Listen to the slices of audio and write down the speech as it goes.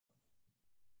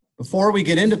Before we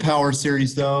get into power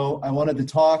series, though, I wanted to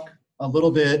talk a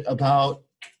little bit about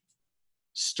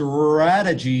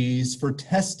strategies for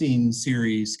testing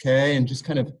series, okay? And just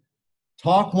kind of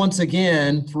talk once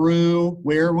again through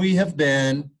where we have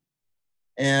been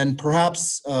and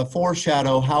perhaps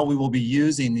foreshadow how we will be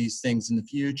using these things in the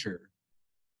future,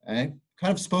 okay?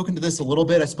 Kind of spoken to this a little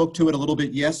bit. I spoke to it a little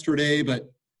bit yesterday,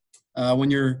 but when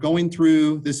you're going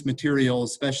through this material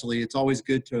especially, it's always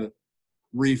good to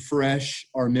refresh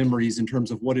our memories in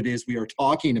terms of what it is we are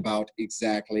talking about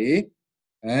exactly,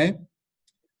 okay?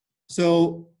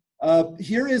 So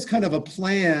here is kind of a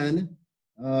plan,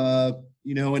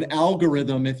 an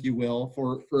algorithm, if you will,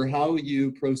 for how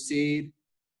you proceed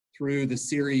through the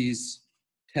series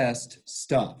test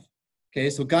stuff. Okay,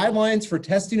 so guidelines for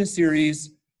testing a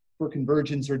series for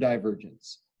convergence or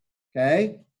divergence,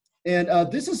 okay? And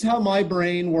this is how my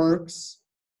brain works.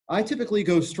 I typically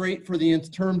go straight for the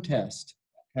nth term test,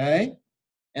 okay?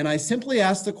 And I simply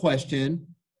ask the question,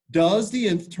 does the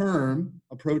nth term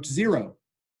approach 0?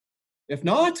 If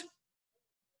not,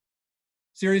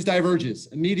 series diverges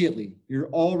immediately. You're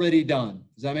already done.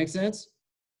 Does that make sense?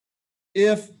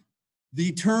 If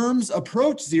the terms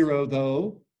approach 0,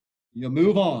 though, you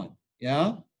move on,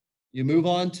 yeah? You move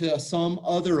on to some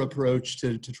other approach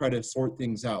to try to sort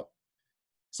things out.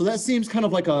 So that seems kind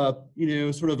of like a,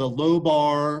 sort of a low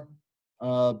bar,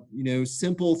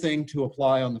 simple thing to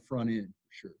apply on the front end,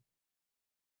 for sure.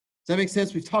 Does that make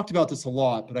sense? We've talked about this a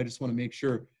lot, but I just want to make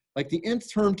sure. Like the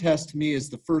nth term test to me is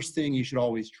the first thing you should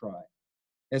always try.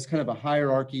 As kind of a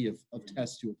hierarchy of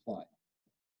tests to apply.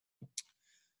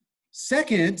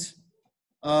 Second,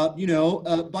 by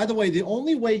the way, the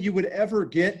only way you would ever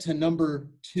get to number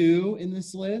 2 in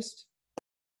this list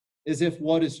is if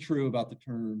what is true about the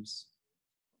terms?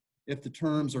 If the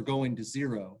terms are going to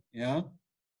 0, yeah?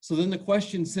 So then the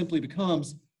question simply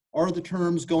becomes, are the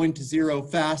terms going to 0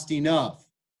 fast enough?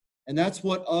 And that's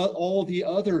what all the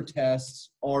other tests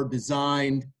are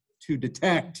designed to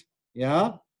detect,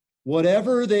 yeah?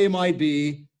 Whatever they might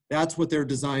be, that's what they're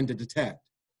designed to detect,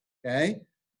 okay?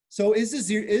 So is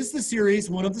the series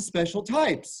one of the special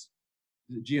types?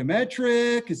 Is it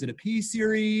geometric? Is it a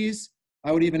P-series?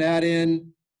 I would even add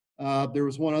in, there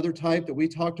was one other type that we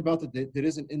talked about that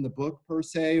isn't in the book per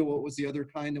se. What was the other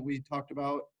kind that we talked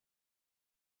about?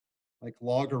 Like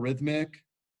logarithmic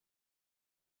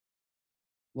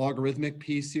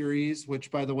P-series, which,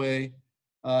 by the way,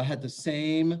 had the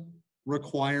same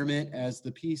requirement as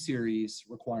the P-series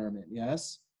requirement,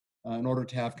 yes, in order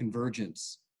to have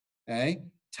convergence, okay?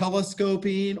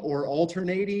 Telescoping or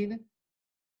alternating,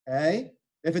 okay?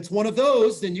 If it's one of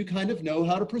those, then you kind of know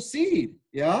how to proceed,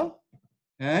 yeah?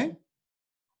 Okay?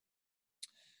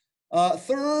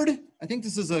 Third, I think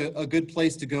this is a good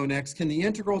place to go next. Can the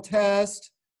integral test,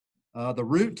 the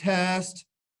root test,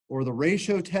 or the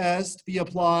ratio test be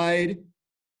applied,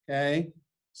 okay?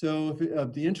 So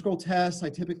if the integral test, I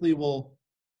typically will,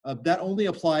 that only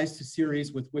applies to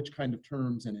series with which kind of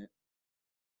terms in it?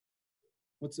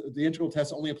 The integral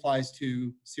test only applies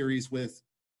to series with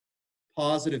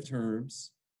positive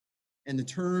terms, and the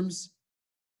terms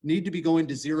need to be going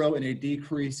to 0 in a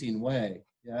decreasing way,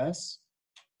 yes?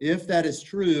 If that is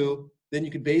true, then you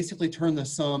could basically turn the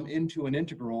sum into an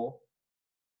integral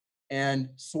and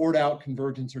sort out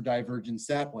convergence or divergence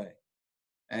that way,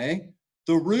 okay?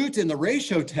 The root and the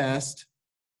ratio test,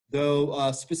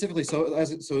 though, specifically,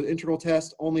 so integral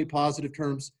test, only positive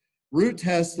terms. Root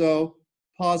test, though,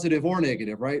 positive or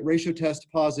negative, right? Ratio test,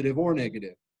 positive or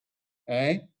negative,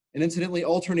 okay? And incidentally,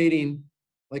 alternating,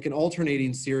 like an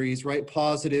alternating series, right?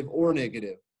 Positive or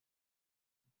negative,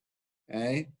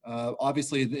 okay?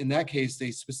 Obviously, in that case,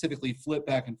 they specifically flip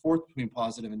back and forth between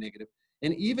positive and negative.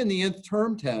 And even the nth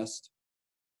term test,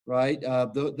 right?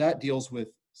 That deals with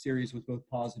series with both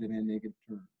positive and negative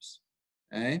terms,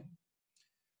 okay?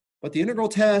 But the integral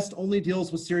test only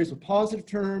deals with series with positive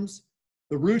terms.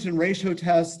 The root and ratio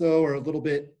tests, though, are a little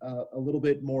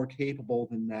bit more capable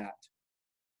than that.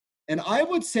 And I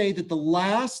would say that the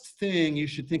last thing you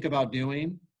should think about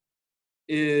doing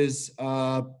is,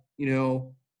 a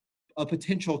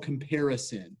potential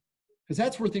comparison, because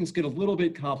that's where things get a little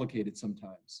bit complicated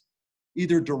sometimes.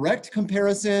 Either direct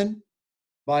comparison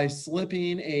by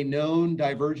slipping a known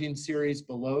diverging series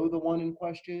below the one in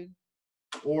question,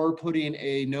 or putting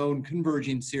a known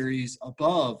converging series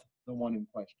above the one in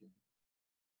question.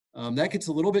 That gets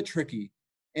a little bit tricky.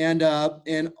 And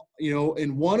in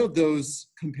one of those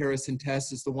comparison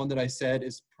tests is the one that I said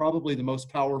is probably the most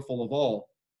powerful of all,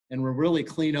 and will really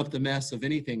clean up the mess of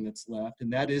anything that's left,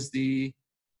 and that is the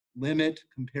limit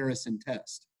comparison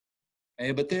test.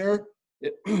 Okay, but there,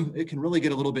 it can really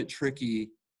get a little bit tricky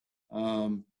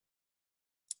because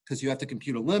because you have to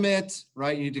compute a limit,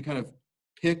 right? You need to kind of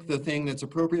pick the thing that's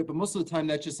appropriate, but most of the time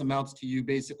that just amounts to you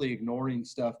basically ignoring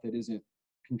stuff that isn't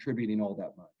contributing all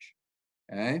that much,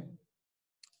 okay?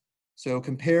 So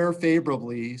compare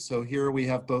favorably. So here we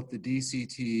have both the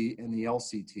DCT and the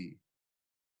LCT.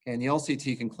 And the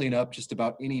LCT can clean up just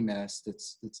about any mess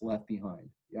that's left behind,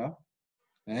 yeah?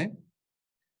 Okay.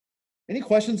 Any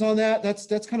questions on that?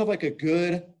 That's kind of like a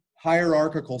good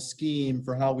hierarchical scheme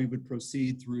for how we would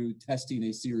proceed through testing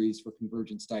a series for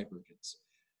convergence divergence.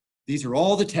 These are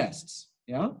all the tests,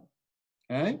 yeah?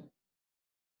 Okay.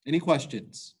 Any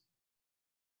questions?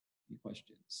 Any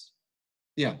questions?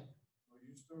 Yeah. Well,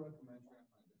 you still recommend trying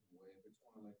to find a different way if it's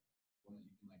one of one that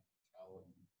you can tell and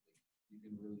you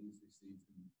can really easily see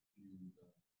from use the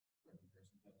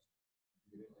comparison test.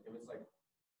 If it's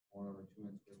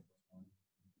 1/2n squared plus 1.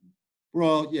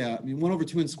 Well, yeah, I mean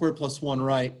 1/2n squared plus 1,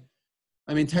 right?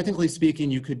 I mean, technically speaking,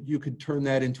 you could turn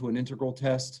that into an integral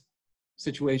test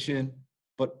situation,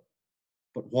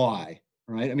 but why,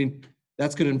 right? I mean,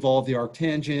 that's going to involve the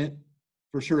arctangent.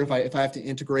 For sure, if I have to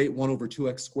integrate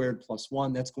 1/2x squared plus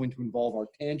 1, that's going to involve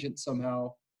arctangent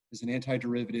somehow as an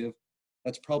antiderivative.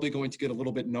 That's probably going to get a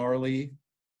little bit gnarly,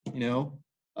 you know?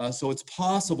 So it's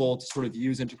possible to sort of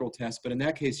use integral tests, but in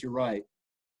that case, you're right.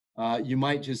 You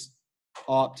might just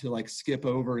opt to skip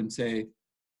over and say,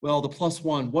 well, the plus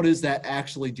 1, what is that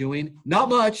actually doing? Not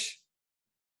much.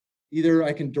 Either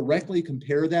I can directly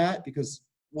compare that because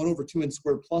 1/2n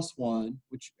squared plus 1,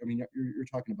 which, I mean, you're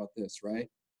talking about this, right?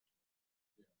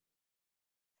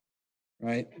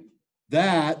 Right?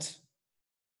 That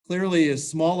clearly is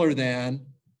smaller than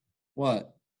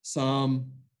what?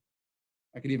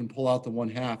 I could even pull out the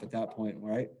 1/2 at that point,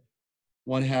 right?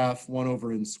 1/2,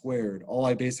 1/n squared. All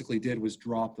I basically did was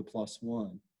drop the plus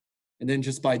 1. And then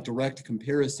just by direct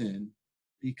comparison,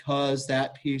 because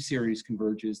that p-series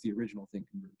converges, the original thing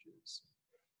converges,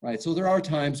 right? So there are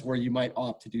times where you might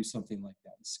opt to do something like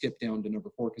that and skip down to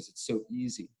number 4 because it's so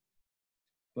easy.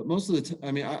 But most of the time,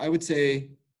 I mean, I would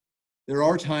say there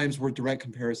are times where direct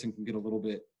comparison can get a little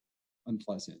bit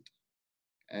unpleasant,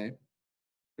 okay?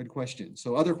 Good question.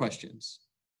 So other questions?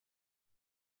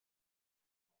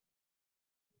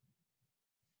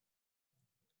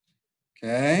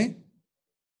 Okay.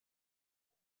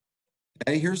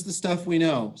 Okay, here's the stuff we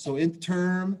know. So nth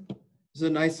term, this is a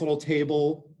nice little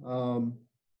table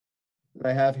that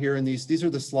I have here in these are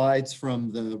the slides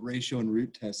from the ratio and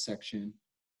root test section.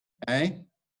 Okay,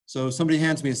 so somebody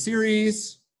hands me a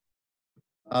series.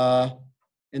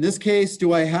 In this case,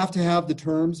 do I have to have the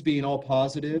terms being all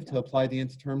positive to apply the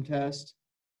nth term test?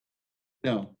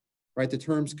 No, right? The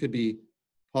terms could be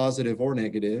positive or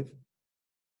negative.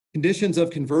 Conditions of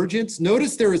convergence.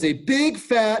 Notice there is a big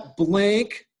fat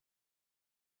blank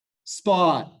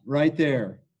spot right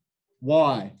there.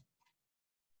 Why?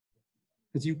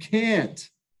 Because you can't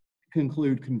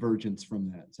conclude convergence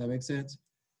from that. Does that make sense?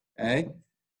 Okay.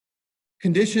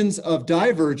 Conditions of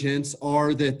divergence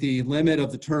are that the limit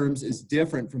of the terms is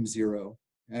different from 0.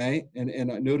 Okay.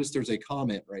 And notice there's a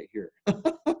comment right here.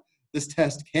 This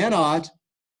test cannot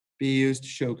be used to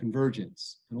show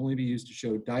convergence. It can only be used to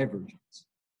show divergence.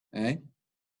 Okay.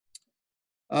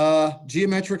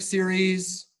 Geometric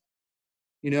series.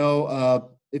 You know,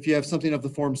 if you have something of the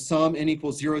form sum n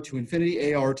equals 0 to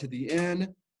infinity, AR to the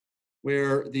n,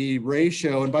 where the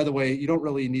ratio, and by the way, you don't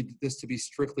really need this to be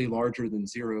strictly larger than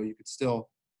 0. You could still,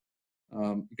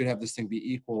 you could have this thing be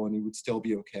equal and you would still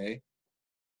be okay.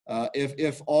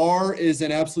 If R is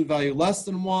an absolute value less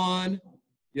than 1,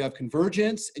 you have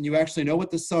convergence and you actually know what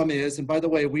the sum is. And by the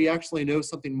way, we actually know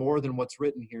something more than what's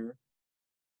written here.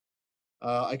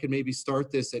 I could maybe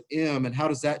start this at m, and how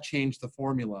does that change the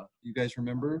formula? You guys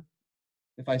remember?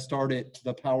 If I start at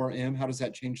the power m, how does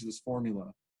that change this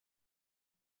formula?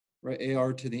 Right,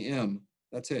 AR to the m,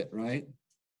 that's it, right?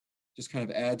 Just kind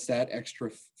of adds that extra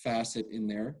facet in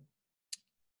there.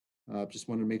 Just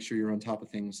wanted to make sure you're on top of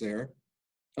things there.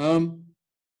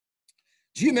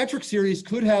 Geometric series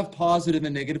could have positive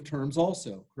and negative terms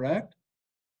also, correct?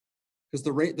 Because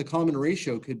the common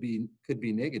ratio could be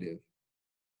negative.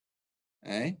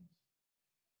 Okay.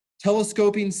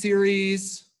 Telescoping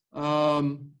series.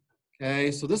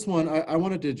 Okay, so this one I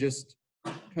wanted to just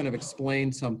kind of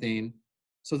explain something.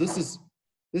 So this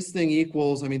thing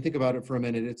equals, I mean, think about it for a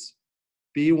minute. It's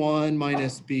B1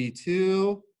 minus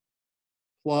B2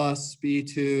 plus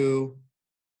B2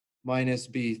 minus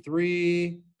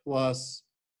B3 plus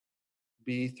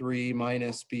B3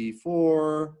 minus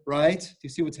B4, right? Do you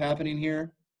see what's happening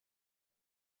here?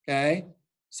 Okay,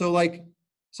 so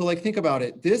think about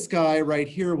it. This guy right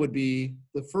here would be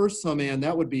the first summand,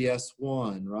 that would be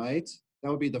S1, right? That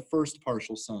would be the first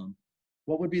partial sum.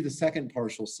 What would be the second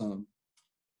partial sum?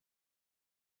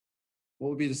 What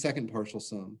would be the second partial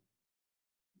sum?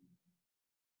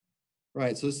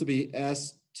 Right, so this would be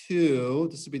S2.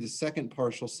 This would be the second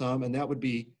partial sum, and that would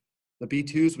be, the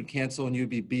B2s would cancel, and you'd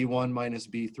be B1 minus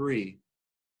B3.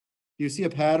 Do you see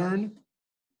a pattern?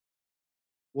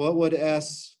 What would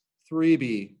S3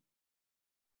 be?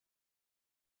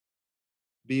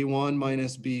 B1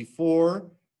 minus B4.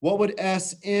 What would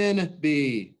Sn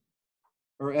be?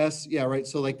 Or S, yeah, right,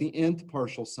 so like the nth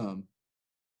partial sum.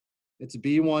 It's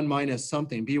B1 minus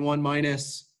something. B1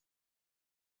 minus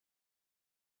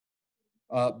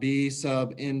B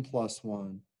sub n plus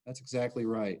 1. That's exactly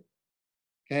right.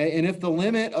 Okay, and if the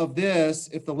limit of this,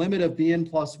 if the limit of Bn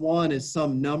plus 1 is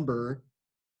some number,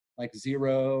 like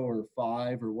 0 or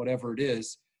 5 or whatever it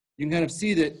is, you can kind of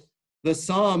see that the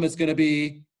sum is going to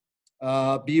be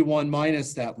B1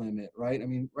 minus that limit, right? I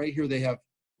mean, right here they have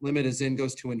limit as n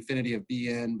goes to infinity of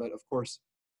Bn, but of course,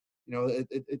 you know,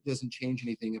 it doesn't change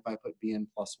anything if I put Bn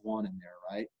plus 1 in there,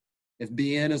 right? If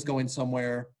Bn is going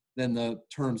somewhere, then the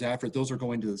terms after it, those are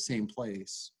going to the same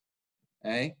place,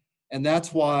 okay? And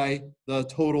that's why the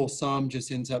total sum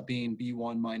just ends up being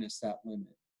B1 minus that limit.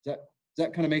 Does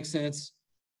that kind of make sense?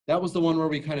 That was the one where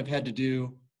we kind of had to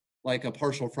do like a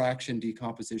partial fraction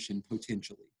decomposition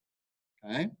potentially,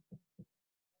 okay?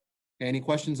 Okay, any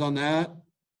questions on that?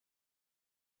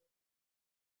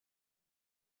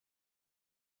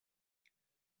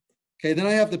 Okay, then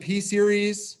I have the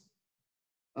P-series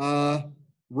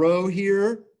row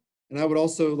here. And I would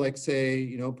also like say,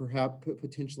 you know, perhaps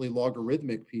potentially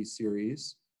logarithmic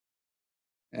P-series.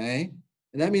 Okay,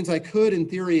 and that means I could, in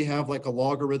theory, have like a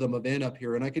logarithm of n up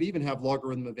here, and I could even have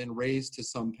logarithm of n raised to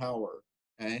some power,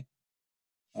 okay,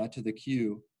 to the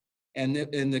q. And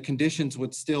the conditions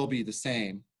would still be the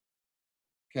same,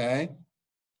 okay?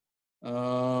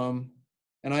 And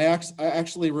I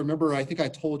actually remember, I think I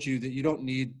told you that you don't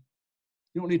need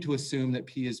to assume that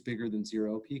P is bigger than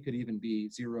 0. P could even be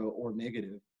 0 or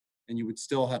negative, and you would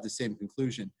still have the same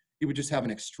conclusion. You would just have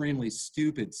an extremely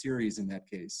stupid series in that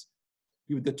case.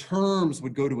 The terms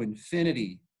would go to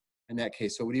infinity in that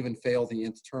case, so it would even fail the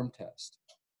nth term test.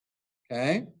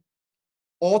 Okay?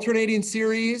 Alternating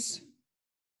series,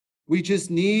 we just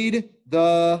need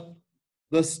the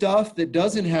stuff that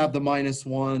doesn't have the minus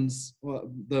ones,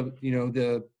 the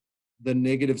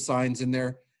negative signs in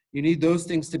there. You need those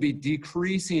things to be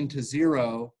decreasing to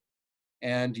 0,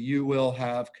 and you will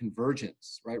have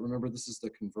convergence, right? Remember, this is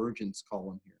the convergence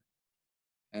column here,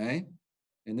 okay?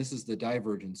 And this is the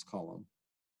divergence column.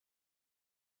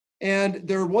 And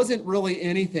there wasn't really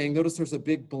anything, notice there's a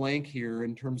big blank here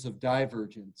in terms of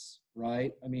divergence,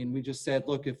 right? I mean, we just said,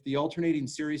 look, if the alternating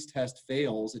series test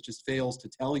fails, it just fails to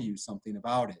tell you something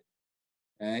about it,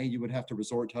 okay? You would have to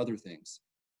resort to other things.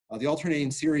 The alternating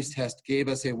series test gave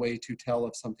us a way to tell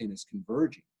if something is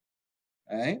converging,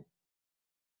 okay?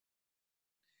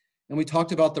 And we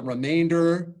talked about the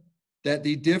remainder, that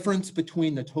the difference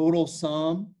between the total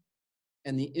sum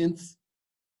and the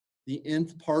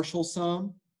nth partial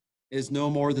sum is no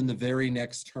more than the very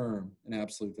next term in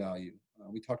absolute value.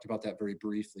 We talked about that very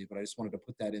briefly, but I just wanted to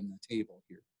put that in the table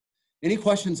here. Any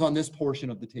questions on this portion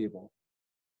of the table?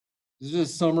 This is a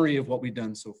summary of what we've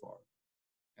done so far,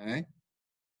 okay?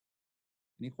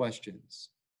 Any questions?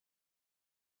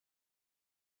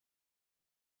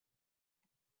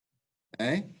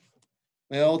 Okay.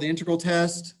 Well, the integral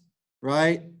test,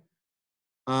 right?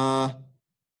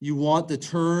 You want the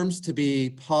terms to be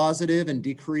positive and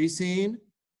decreasing,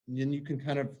 and then you can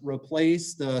kind of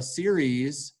replace the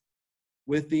series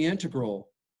with the integral,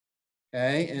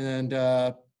 okay?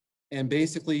 And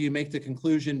basically you make the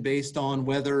conclusion based on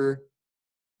whether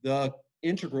the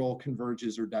integral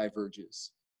converges or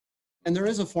diverges. And there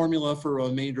is a formula for a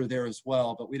remainder there as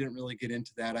well, but we didn't really get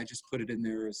into that. I just put it in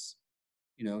there as,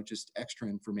 you know, just extra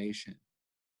information.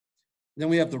 Then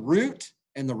we have the root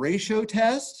and the ratio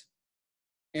test.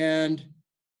 And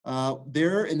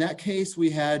there, in that case,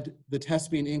 we had the test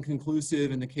being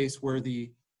inconclusive in the case where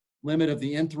the limit of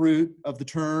the nth root of the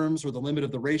terms or the limit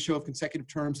of the ratio of consecutive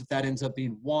terms, if that ends up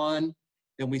being 1,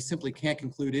 then we simply can't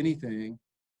conclude anything.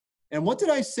 And what did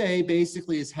I say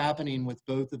basically is happening with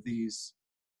both of these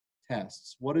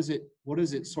tests? What is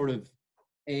it sort of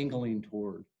angling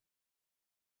toward?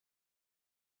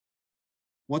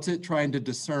 What's it trying to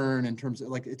discern in terms of,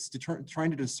 like, it's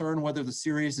trying to discern whether the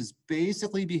series is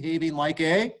basically behaving like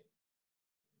a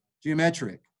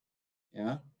geometric,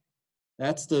 yeah?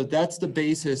 That's the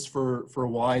basis for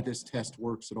why this test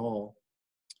works at all.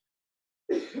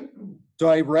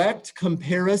 Direct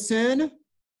comparison,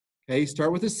 okay, you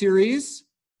start with a series.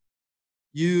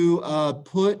 You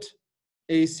put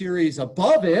a series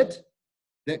above it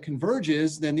that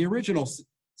converges, then the original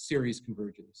series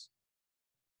converges.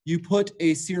 you put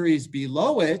a series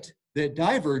below it that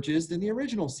diverges, then the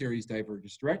original series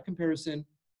diverges. Direct comparison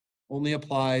only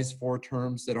applies for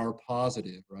terms that are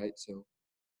positive, right? So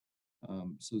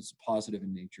it's positive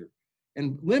in nature.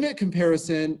 And limit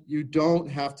comparison, you don't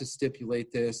have to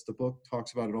stipulate this. The book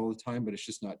talks about it all the time, but it's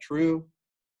just not true.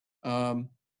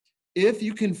 If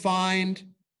you can find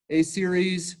a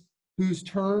series whose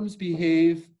terms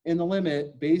behave in the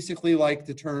limit basically like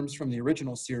the terms from the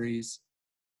original series,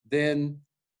 then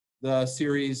the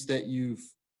series that you've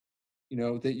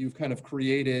kind of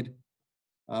created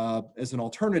as an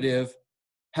alternative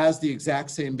has the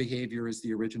exact same behavior as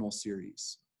the original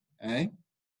series. Okay.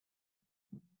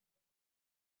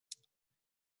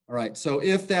 All right, so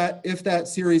if that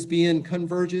series Bn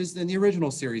converges, then the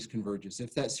original series converges.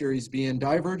 If that series Bn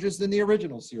diverges, then the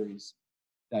original series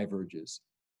diverges.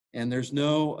 And there's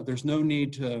no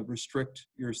need to restrict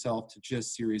yourself to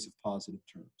just series of positive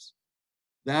terms.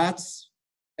 That's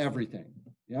everything.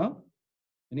 Yeah?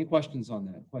 Any questions on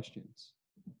that? Questions?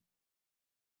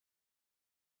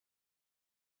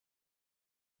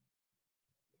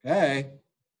 Okay.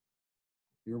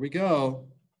 Here we go.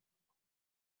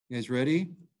 You guys ready?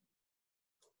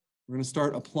 We're going to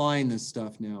start applying this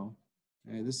stuff now.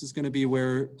 Okay, this is going to be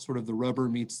where sort of the rubber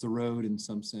meets the road in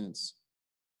some sense.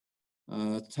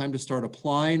 It's time to start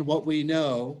applying what we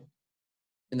know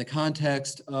in the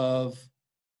context of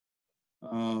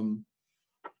polynomials.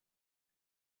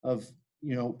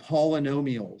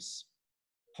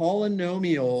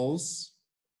 Polynomials.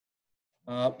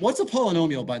 What's a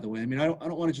polynomial, by the way? I mean, I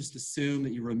don't want to just assume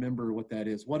that you remember what that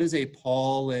is. What is a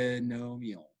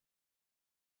polynomial?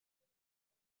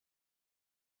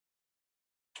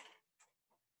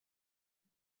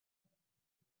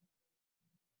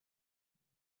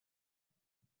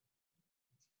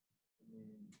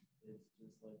 It's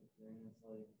just like a thing. It's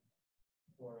like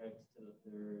 4x to the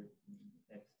third,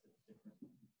 x to different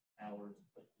powers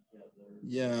put together.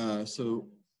 Yeah, so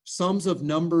sums of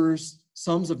numbers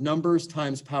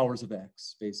times powers of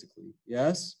x, basically.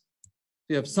 Yes?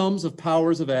 You have sums of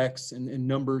powers of x and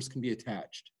numbers can be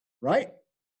attached, right?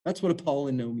 That's what a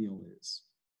polynomial is.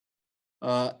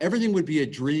 Everything would be a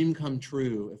dream come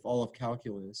true if all of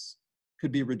calculus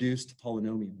could be reduced to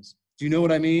polynomials. Do you know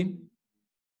what I mean?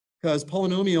 Because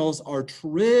polynomials are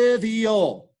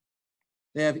trivial.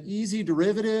 They have easy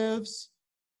derivatives,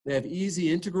 they have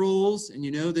easy integrals, and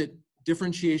you know that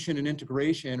differentiation and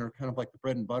integration are kind of like the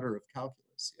bread and butter of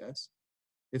calculus, yes?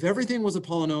 If everything was a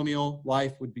polynomial,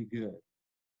 life would be good.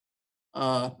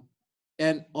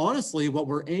 And honestly, what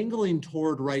we're angling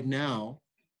toward right now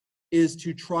is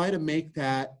to try to make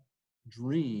that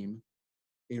dream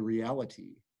a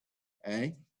reality,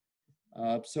 okay?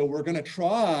 So we're going to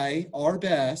try our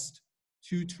best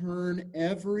to turn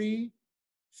every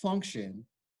function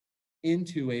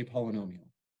into a polynomial.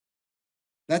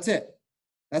 That's it.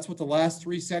 That's what the last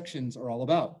 3 sections are all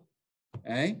about,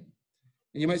 okay?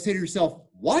 And you might say to yourself,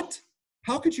 what?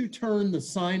 How could you turn the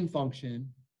sine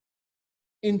function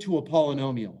into a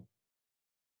polynomial?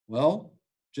 Well,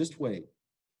 just wait,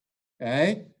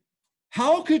 okay?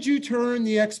 How could you turn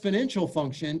the exponential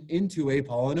function into a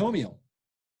polynomial?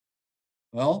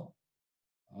 Well,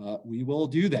 we will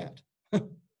do that.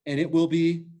 And it will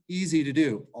be easy to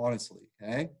do, honestly,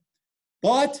 okay?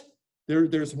 But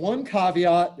there's one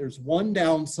caveat, there's one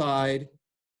downside.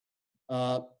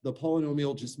 The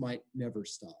polynomial just might never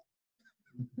stop.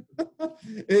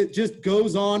 It just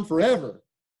goes on forever,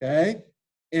 okay?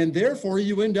 And therefore,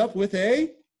 you end up with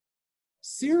a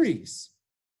series.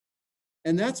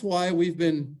 And that's why we've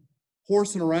been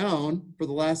horsing around for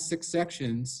the last 6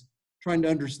 sections trying to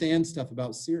understand stuff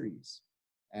about series,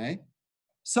 okay?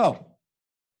 So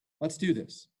let's do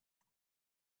this.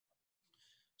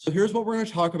 So here's what we're going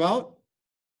to talk about.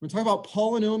 We're going to talk about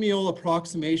polynomial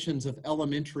approximations of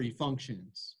elementary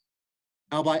functions.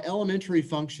 Now, by elementary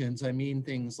functions, I mean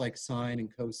things like sine and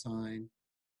cosine,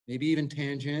 maybe even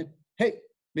tangent. Hey,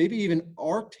 maybe even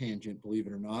arctangent, believe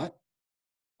it or not.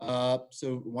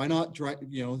 So why not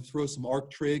throw some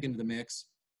arctrig into the mix?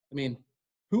 I mean,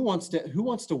 who wants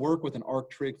to work with an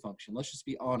arctrig function? Let's just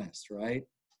be honest, right?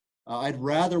 I'd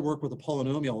rather work with a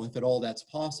polynomial if at all that's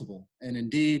possible, and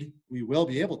indeed we will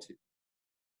be able to.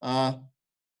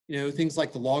 Things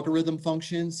like the logarithm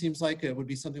function seems like it would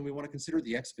be something we want to consider.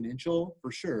 The exponential,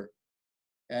 for sure.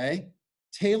 Okay,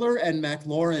 Taylor and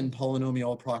Maclaurin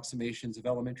polynomial approximations of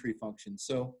elementary functions.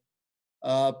 So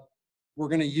we're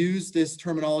going to use this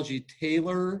terminology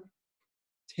Taylor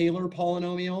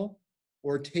polynomial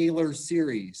or Taylor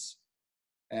series,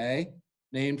 okay,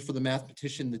 named for the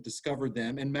mathematician that discovered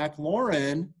them. And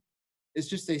Maclaurin is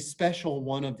just a special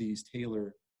one of these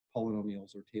Taylor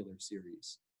polynomials or Taylor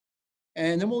series.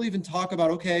 And then we'll even talk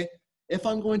about, okay, if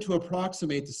I'm going to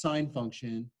approximate the sine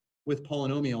function with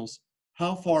polynomials,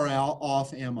 how far out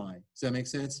off am I? Does that make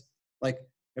sense? Like,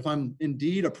 if I'm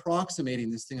indeed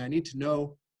approximating this thing, I need to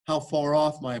know how far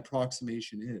off my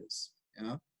approximation is.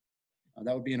 Yeah,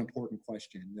 that would be an important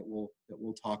question that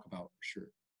we'll talk about for sure.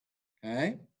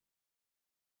 Okay.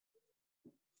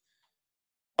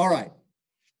 All right.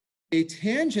 A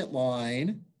tangent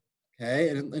line. Okay,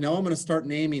 and now I'm going to start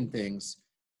naming things.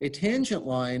 A tangent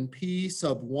line P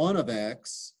sub 1 of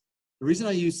x. The reason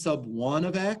I use sub 1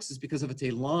 of x is because if it's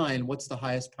a line, what's the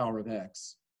highest power of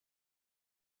x?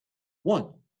 1,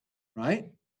 right?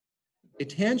 A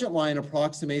tangent line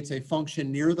approximates a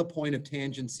function near the point of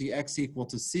tangency x equal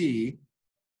to c,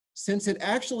 since it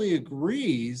actually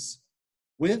agrees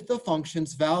with the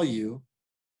function's value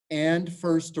and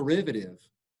first derivative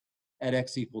at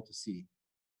x equal to c.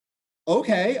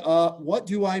 Okay, what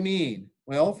do I mean?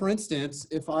 Well, for instance,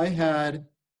 if I had,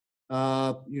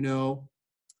 you know,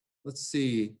 let's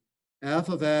see, f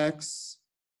of x,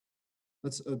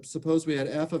 let's suppose we had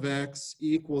f of x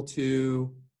equal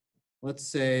to, let's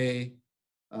say,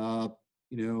 you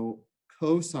know,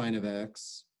 cosine of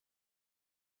x.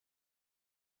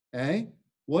 Okay,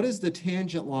 what is the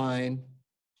tangent line?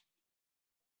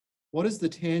 What is the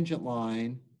tangent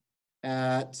line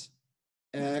at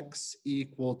x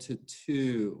equal to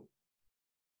 2?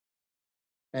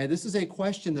 Okay, this is a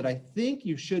question that I think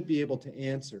you should be able to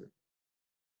answer.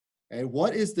 Okay,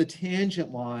 what is the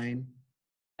tangent line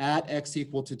at x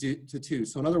equal to 2?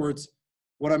 So in other words,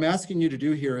 what I'm asking you to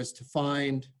do here is to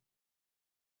find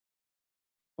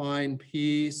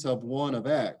p sub 1 of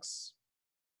x,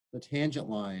 the tangent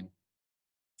line,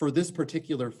 for this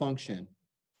particular function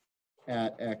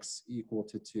at x equal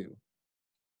to 2.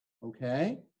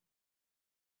 Okay?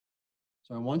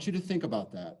 So I want you to think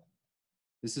about that.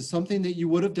 This is something that you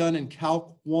would have done in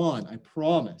Calc 1, I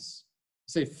promise.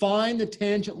 Say, find the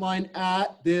tangent line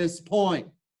at this point.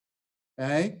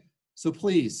 Okay? So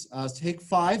please, take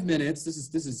 5 minutes. This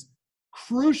is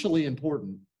crucially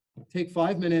important. Take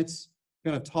 5 minutes,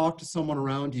 kind of talk to someone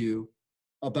around you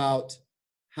about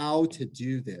how to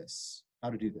do this.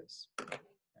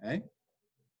 Okay?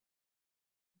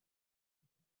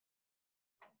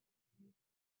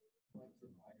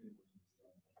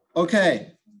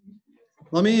 Okay.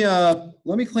 Let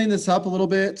me clean this up a little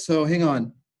bit. So hang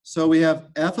on. So we have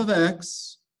f of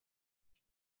x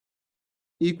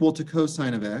equal to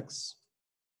cosine of x.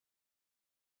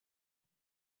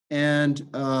 And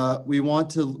we want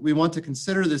to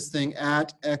consider this thing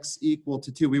at x equal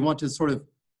to 2. We want to sort of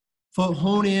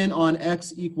hone in on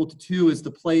x equal to 2 as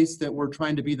the place that we're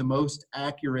trying to be the most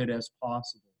accurate as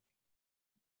possible.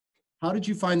 How did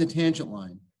you find the tangent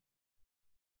line?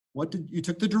 You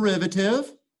took the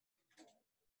derivative.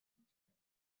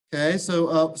 Okay,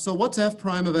 so what's f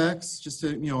prime of x? Just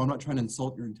to, you know, I'm not trying to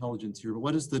insult your intelligence here, but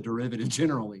what is the derivative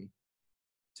generally?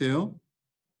 2?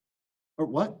 Or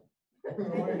what?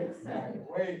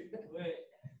 Wait.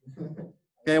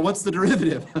 Okay, what's the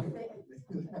derivative?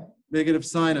 Negative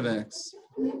sine of x.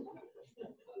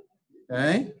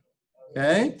 Okay,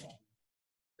 okay.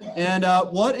 And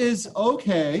what is,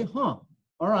 okay, all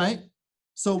right.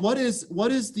 So what is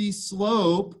the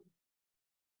slope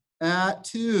at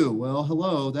 2? Well,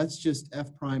 hello, that's just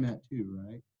f prime at 2,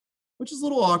 right? Which is a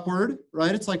little awkward,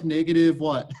 right? It's like negative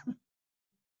what?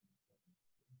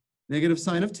 Negative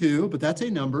sine of 2, but that's a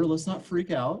number. Let's not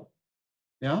freak out.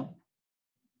 Yeah?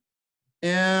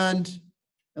 And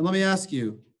let me ask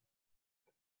you,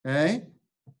 okay?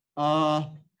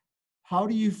 How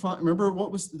do you find, remember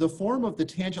what was the form of the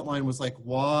tangent line was like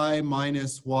y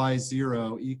minus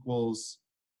y0 equals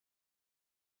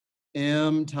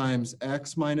m times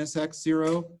x minus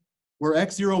x0, where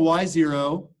x0,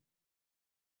 y0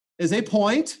 is a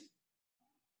point,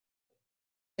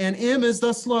 and m is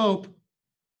the slope.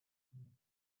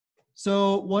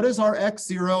 So what is our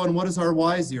x0 and what is our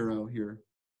y0 here?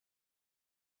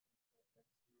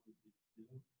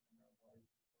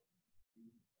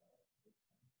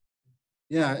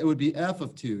 Yeah, it would be f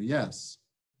of 2, yes.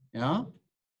 Yeah?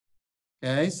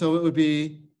 Okay, so it would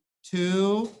be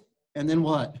 2, and then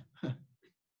what?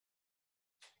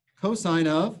 Cosine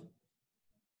of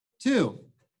 2.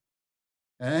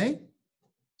 Okay?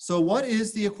 So what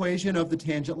is the equation of the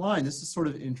tangent line? This is sort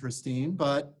of interesting,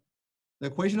 but the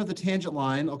equation of the tangent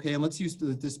line, okay, and let's use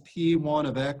this P1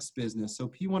 of x business. So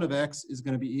P1 of x is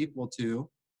going to be equal to,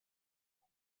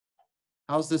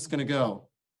 how's this going to go?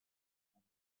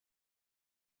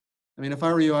 I mean, if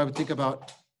I were you, I would think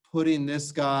about putting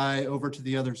this guy over to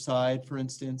the other side, for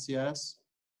instance, yes?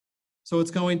 So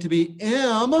it's going to be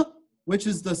m, which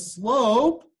is the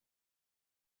slope.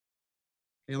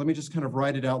 Okay, let me just kind of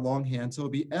write it out longhand. So it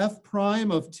would be f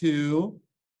prime of 2.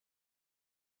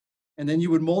 And then you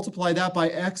would multiply that by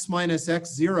x minus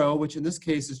x0, which in this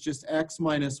case is just x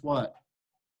minus what?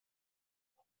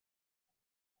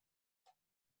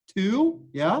 2,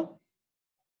 yeah?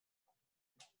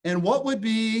 And what would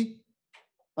be,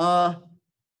 and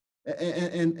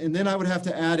then I would have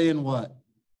to add in what?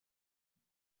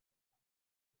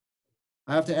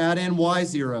 I have to add in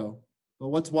y0. But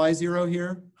what's y0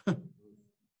 here?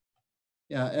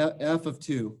 Yeah, f of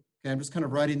 2. Okay, I'm just kind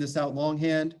of writing this out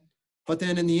longhand. But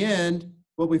then in the end,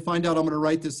 what we find out, I'm going to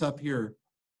write this up here.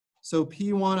 So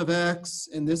P1 of x,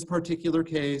 in this particular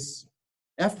case,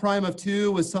 f prime of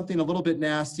 2 was something a little bit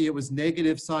nasty. It was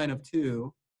negative sine of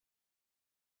 2.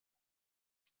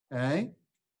 Okay?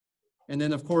 And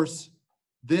then, of course,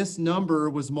 this number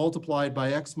was multiplied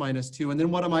by x minus 2. And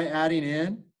then what am I adding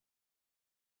in?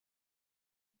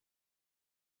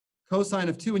 Cosine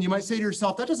of 2. And you might say to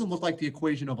yourself, that doesn't look like the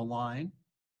equation of a line.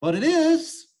 But it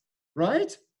is,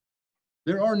 right?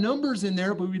 There are numbers in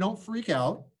there, but we don't freak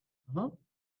out. So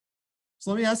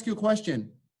let me ask you a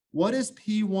question. What is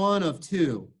P1 of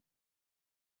 2?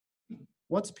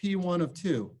 What's P1 of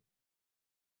 2?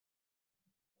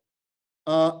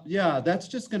 Yeah, that's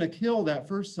just going to kill that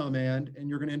first summand, and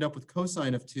you're going to end up with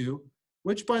cosine of 2,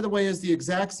 which, by the way, is the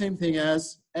exact same thing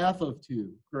as f of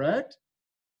 2, correct?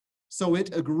 So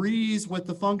it agrees with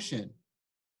the function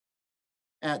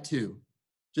at 2.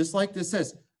 Just like this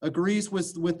says, agrees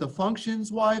with the function's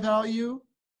y value,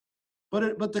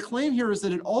 but the claim here is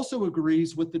that it also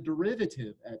agrees with the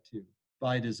derivative at 2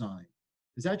 by design.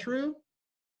 Is that true?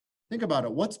 Think about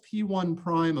it. What's P1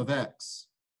 prime of x?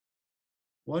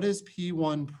 What is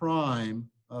P1 prime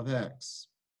of x?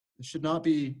 This should not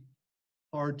be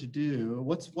hard to do.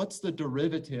 What's the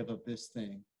derivative of this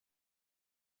thing?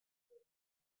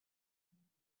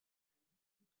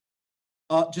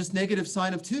 Just negative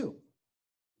sine of 2.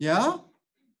 Yeah?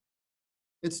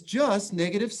 It's just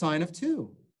negative sine of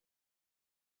 2.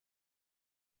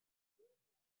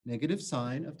 Negative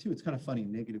sine of 2. It's kind of funny,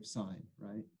 negative sine,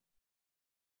 right?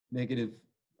 Negative,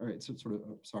 all right, so sort of,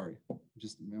 oh, sorry.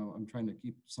 Just, I'm trying to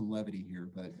keep some levity here,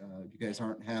 but you guys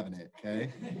aren't having it,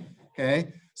 okay?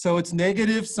 Okay, so it's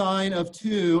negative sine of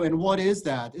 2, and what is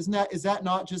that? Is that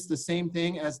not just the same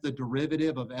thing as the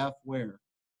derivative of f where?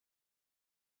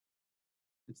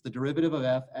 It's the derivative of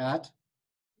f at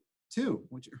 2,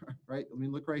 which, right, I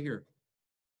mean, look right here.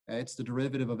 Okay, it's the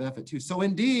derivative of f at 2. So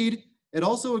indeed, it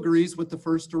also agrees with the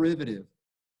first derivative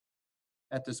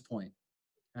at this point,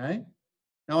 okay?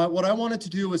 Now, what I wanted to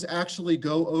do was actually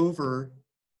go over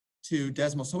to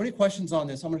Desmos. So any questions on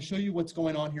this? I'm going to show you what's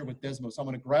going on here with Desmos. I'm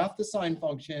going to graph the sine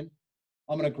function.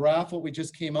 I'm going to graph what we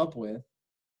just came up with.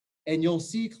 And you'll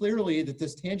see clearly that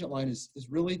this tangent line is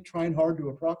really trying hard to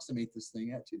approximate this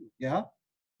thing at 2. Yeah?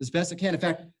 As best it can. In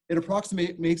fact,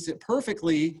 it makes it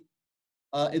perfectly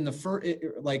in the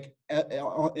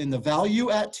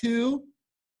value at 2,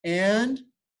 and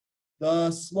the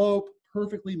slope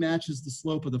perfectly matches the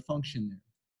slope of the function there.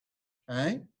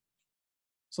 Okay,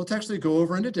 so let's actually go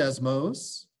over into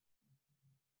Desmos.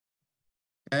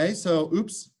 Okay, so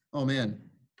oops, oh man,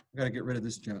 I got to get rid of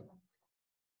this junk.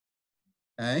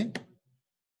 Okay,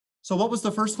 so what was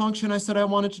the first function I said I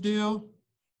wanted to do?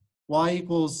 Y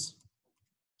equals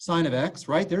sine of x,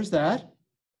 right? There's that.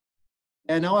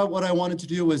 And now what I wanted to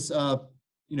do was,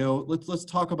 let's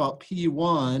talk about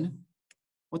P1.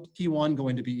 What's P1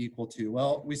 going to be equal to?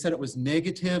 Well, we said it was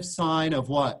negative sine of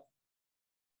what?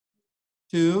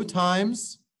 2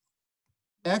 times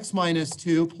x minus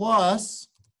 2 plus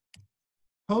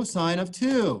cosine of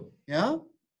 2. Yeah?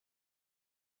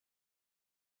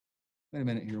 Wait a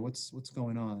minute here. What's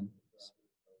going on?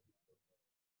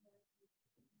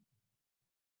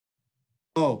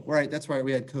 Oh, right. That's right.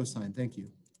 We had cosine. Thank you.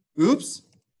 Oops.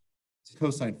 It's a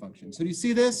cosine function. So do you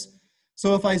see this?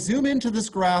 So if I zoom into this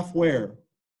graph where?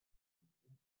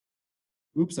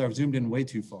 Oops, I've zoomed in way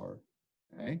too far.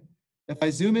 Okay. If I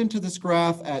zoom into this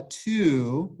graph at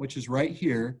 2, which is right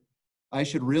here, I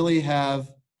should really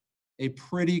have a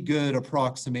pretty good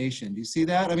approximation. Do you see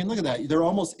that? I mean, look at that. They're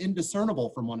almost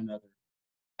indiscernible from one another.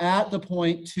 At the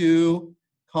point 2,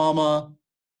 comma,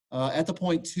 I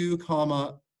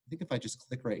think if I just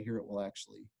click right here, it will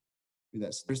actually do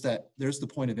this. There's the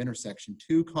point of intersection,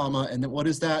 2, comma, and then what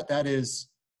is that?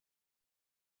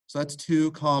 So that's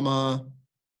 2, comma,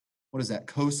 what is that,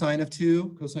 cosine of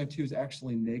 2? Cosine of 2 is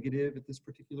actually negative at this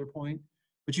particular point.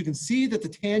 But you can see that the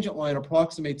tangent line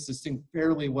approximates this thing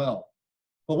fairly well.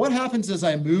 But what happens as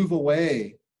I move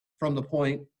away from the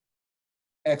point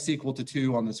x equal to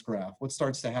 2 on this graph? What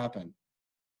starts to happen?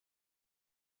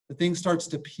 The thing starts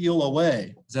to peel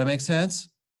away. Does that make sense?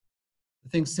 the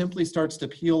thing simply starts to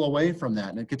peel away from that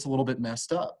and it gets a little bit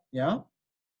messed up, yeah?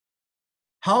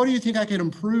 How do you think I could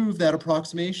improve that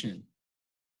approximation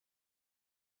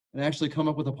and actually come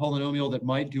up with a polynomial that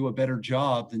might do a better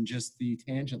job than just the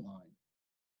tangent line?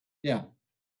 Yeah.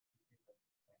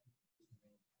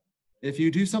 If you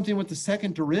do something with the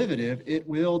second derivative, it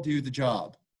will do the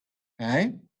job,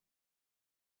 okay?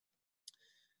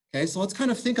 Okay, so let's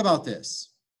kind of think about this,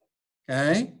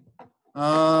 okay?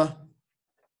 Here,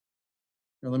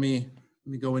 let me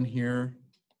go in here.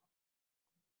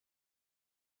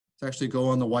 Let's actually go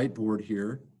on the whiteboard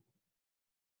here.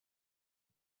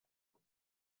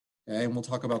 Okay, and we'll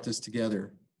talk about this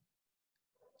together.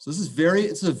 So this is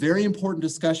a very important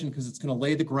discussion because it's going to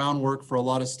lay the groundwork for a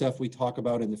lot of stuff we talk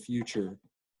about in the future.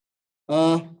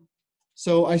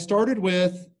 So I started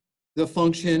with the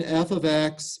function f of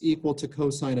x equal to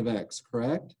cosine of x,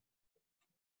 correct?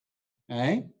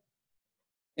 Okay.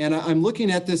 And I'm looking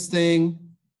at this thing.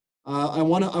 I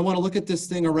want to look at this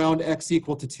thing around x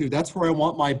equal to 2. That's where I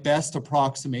want my best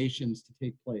approximations to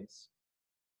take place.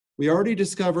 We already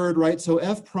discovered, right? So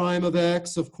f prime of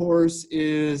x, of course,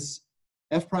 is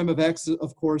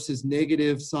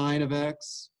negative sine of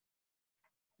x.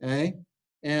 Okay.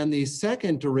 And the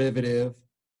second derivative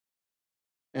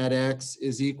at x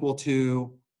is equal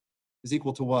to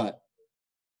what?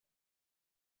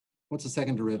 What's the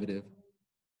second derivative?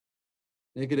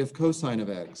 Negative cosine of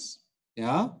x.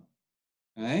 Yeah?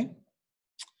 Okay.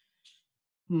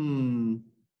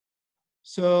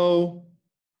 So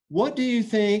what do you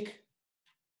think?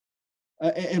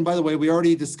 And by the way, we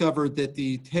already discovered that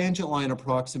the tangent line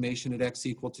approximation at x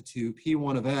equal to 2,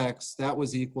 p1 of x, that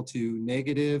was equal to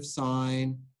negative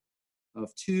sine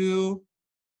of 2.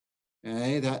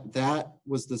 Okay, that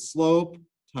was the slope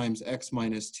times x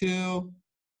minus 2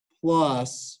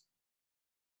 plus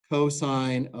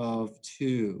cosine of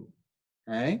 2.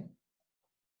 Okay?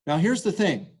 Now here's the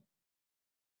thing.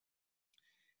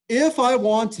 If I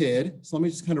wanted, so let me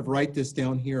just kind of write this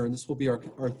down here, and this will be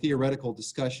our theoretical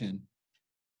discussion.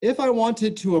 If I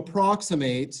wanted to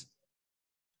approximate,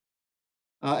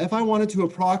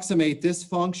 this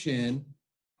function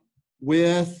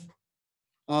with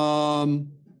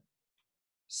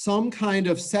some kind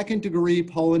of second degree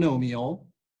polynomial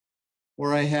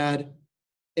where I had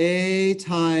a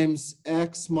times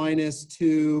x minus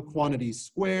 2 quantity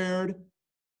squared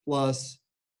plus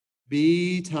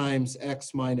b times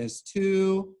x minus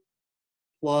 2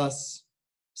 plus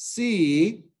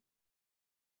c,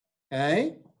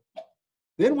 okay?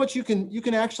 Then what you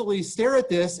can actually stare at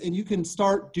this and you can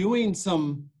start doing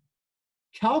some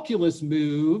calculus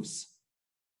moves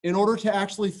in order to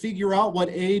actually figure out what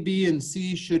A, B, and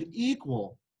C should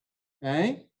equal,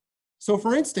 okay? So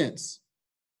for instance,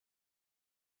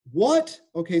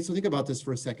 okay, so think about this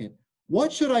for a second.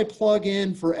 What should I plug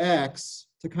in for X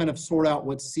to kind of sort out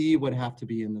what C would have to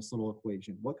be in this little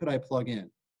equation? What could I plug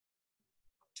in?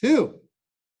 2.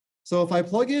 So if I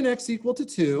plug in X equal to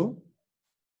 2,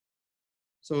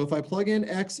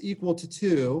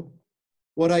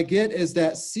 what I get is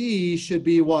that C should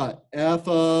be what? F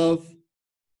of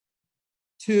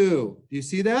 2. Do you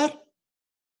see that?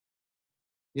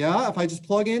 Yeah, if I just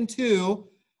plug in 2,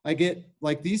 I get,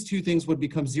 like, these two things would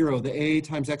become 0. The a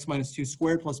times x minus 2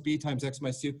 squared plus b times x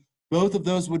minus 2. Both of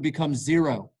those would become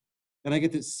 0. And I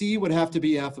get that c would have to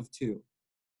be f of 2.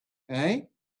 Okay?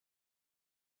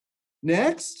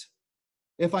 Next,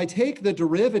 if I take the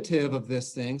derivative of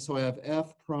this thing, so I have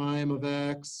f prime of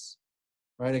x,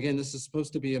 right? Again, this is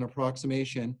supposed to be an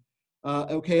approximation.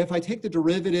 Okay, if I take the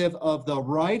derivative of the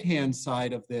right-hand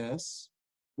side of this,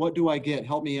 what do I get?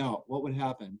 Help me out. What would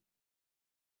happen?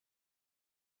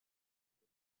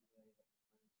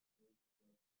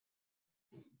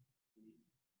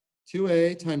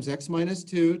 (2a) times x minus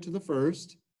 2 to the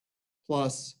first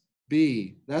plus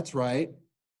b. That's right.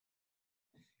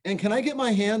 And can I get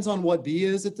my hands on what b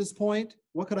is at this point?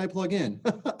 What could I plug in?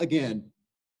 Again,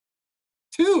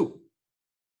 2.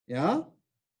 Yeah?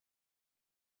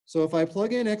 So if I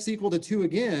plug in x equal to 2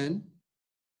 again,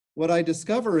 what I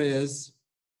discover is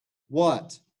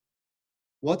what?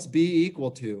 What's b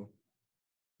equal to?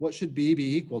 What should b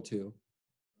be equal to?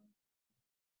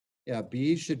 Yeah,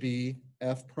 b should be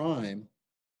f prime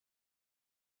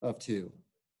of 2,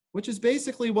 which is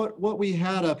basically what we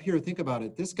had up here. Think about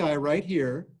it. This guy right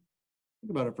here, think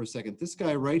about it for a second. This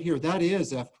guy right here, that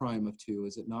is f prime of 2,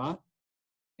 is it not?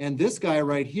 And this guy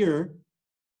right here,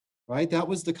 right, that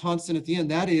was the constant at the end.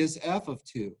 That is f of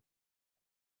 2,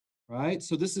 right?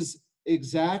 So this is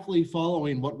exactly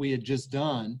following what we had just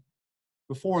done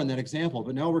before in that example,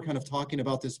 but now we're kind of talking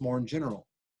about this more in general.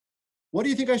 What do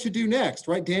you think I should do next,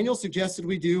 right? Daniel suggested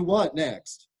we do what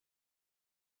next?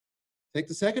 Take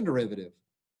the second derivative.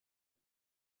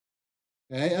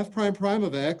 Okay, f prime prime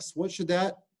of x, what should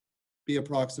that be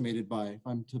approximated by if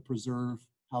I'm to preserve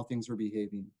how things are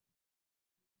behaving?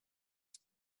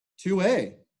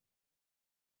 2a.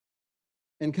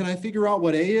 And can I figure out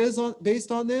what a is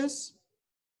based on this?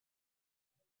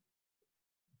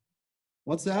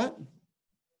 What's that?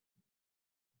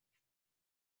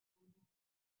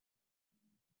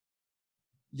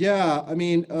 Yeah, I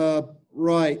mean,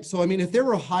 right. So, I mean, if there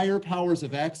were higher powers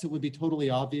of x, it would be totally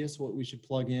obvious what we should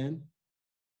plug in.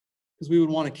 Because we would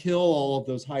want to kill all of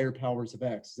those higher powers of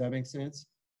x. Does that make sense?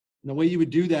 And the way you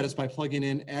would do that is by plugging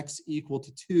in x equal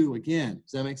to 2 again.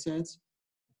 Does that make sense?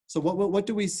 So what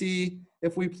do we see?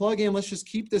 If we plug in, let's just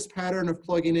keep this pattern of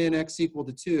plugging in x equal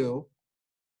to 2.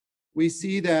 We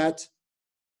see that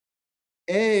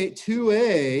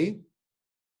 2a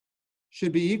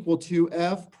should be equal to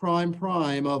f prime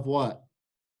prime of what?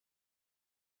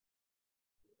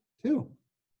 2.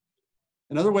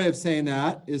 Another way of saying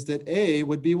that is that a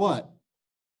would be what?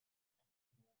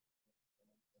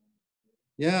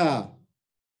 Yeah,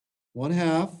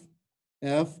 1/2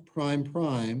 f prime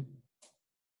prime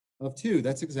of 2.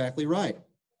 That's exactly right.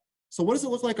 So what does it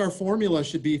look like our formula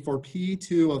should be for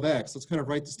P2 of x? Let's kind of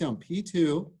write this down.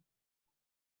 P2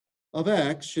 of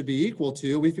x should be equal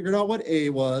to, we figured out what a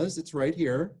was, it's right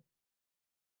here.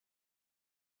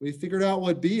 We figured out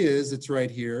what b is, it's right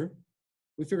here.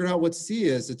 We figured out what c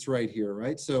is, it's right here,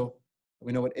 right? So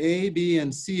we know what a, b,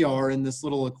 and c are in this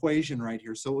little equation right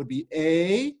here. So it would be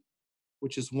a,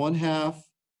 which is 1/2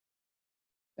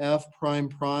 f prime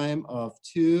prime of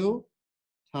 2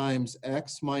 times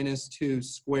x minus 2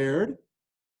 squared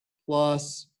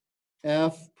plus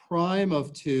f prime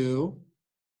of 2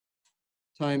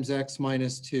 times x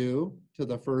minus 2 to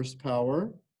the first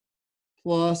power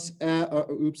plus,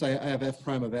 oops, I have f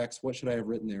prime of x. What should I have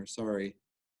written there? Sorry.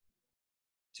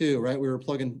 2, right? We were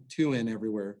plugging 2 in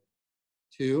everywhere.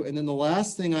 2. And then the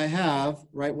last thing I have,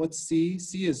 right, what's c?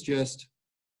 C is just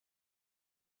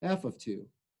f of 2.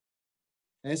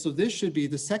 Okay, so this should be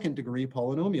the second degree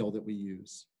polynomial that we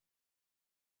use.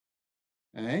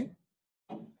 Okay.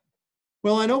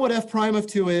 Well, I know what f prime of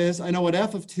 2 is. I know what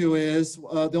f of 2 is.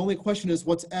 The only question is,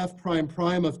 what's f prime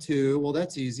prime of 2? Well,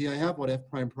 that's easy. I have what f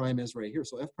prime prime is right here.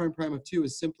 So f prime prime of 2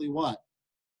 is simply what?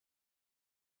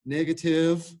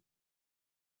 Negative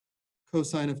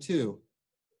cosine of 2.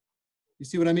 You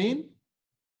see what I mean?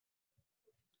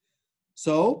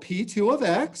 So P2 of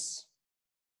x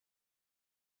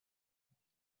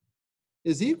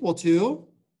is equal to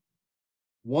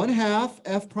 1/2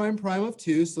 f prime prime of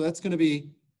 2. So that's going to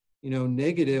be,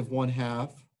 negative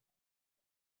 1/2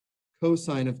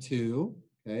 cosine of 2.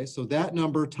 Okay, so that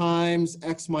number times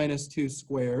x minus 2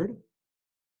 squared.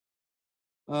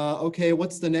 Okay,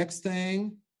 what's the next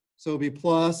thing? So it'll be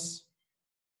plus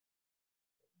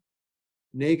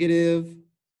negative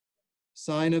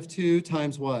sine of 2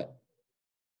 times what?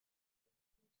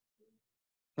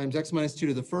 Times x minus 2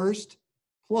 to the first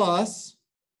plus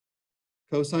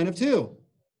cosine of 2.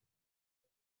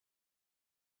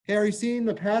 Okay, are you seeing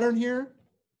the pattern here?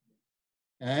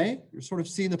 Okay, you're sort of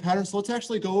seeing the pattern. So let's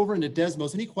actually go over into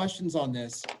Desmos. Any questions on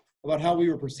this about how we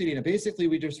were proceeding? And basically,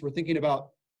 we just were thinking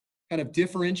about kind of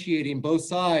differentiating both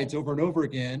sides over and over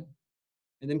again,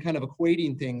 and then kind of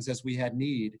equating things as we had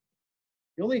need.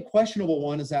 The only questionable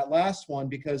one is that last one,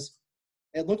 because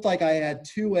it looked like I had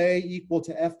 2a equal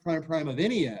to f prime prime of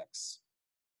any x.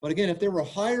 But again, if there were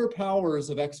higher powers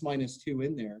of x minus 2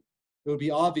 in there, it would be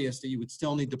obvious that you would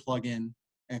still need to plug in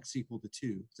x equal to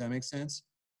 2. Does that make sense?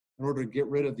 In order to get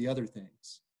rid of the other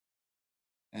things.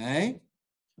 Okay?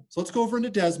 So let's go over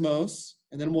into Desmos,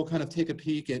 and then we'll kind of take a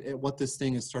peek at what this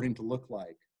thing is starting to look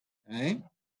like. Okay?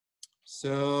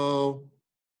 So,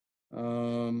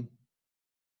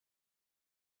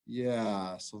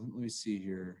 yeah, so let me see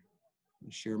here. I'm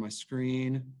gonna share my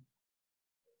screen.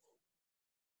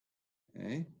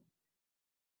 Okay.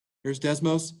 Here's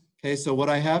Desmos. Okay, so what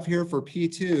I have here for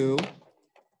P2,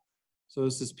 so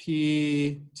this is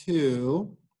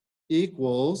P2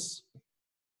 equals,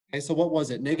 okay, so what was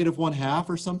it? Negative 1/2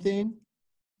 or something?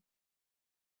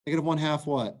 Negative 1/2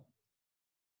 what?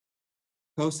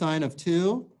 Cosine of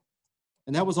 2.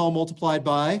 And that was all multiplied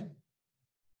by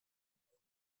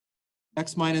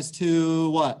x minus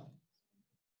 2 what?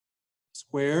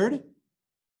 Squared.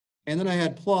 And then I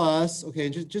had plus, okay,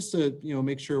 just to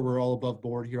make sure we're all above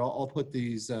board here, I'll put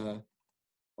these, I'll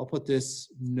put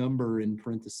this number in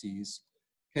parentheses.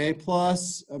 Okay,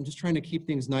 plus, I'm just trying to keep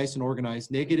things nice and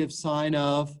organized. Negative sine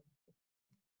of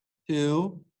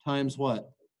 2 times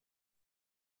what?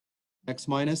 X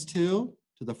minus 2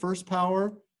 to the first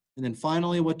power. And then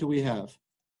finally, what do we have?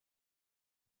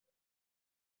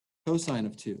 cosine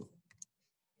of 2.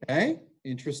 Okay,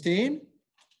 interesting.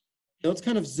 Now let's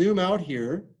kind of zoom out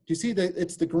here. Do you see that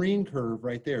it's the green curve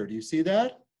right there? Do you see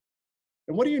that?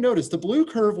 And what do you notice? The blue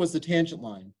curve was the tangent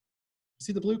line.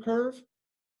 See the blue curve?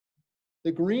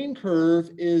 The green curve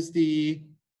is the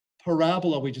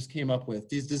parabola we just came up with.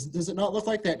 Does it not look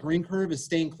like that green curve is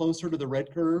staying closer to the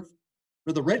red curve?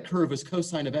 Or the red curve is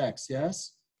cosine of x,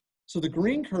 yes? So the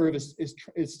green curve is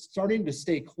starting to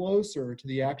stay closer to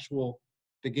the actual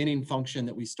beginning function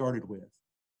that we started with.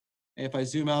 And if I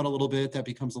zoom out a little bit, that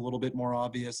becomes a little bit more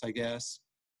obvious, I guess.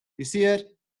 You see it?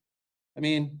 I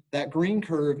mean, that green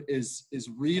curve is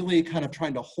really kind of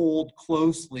trying to hold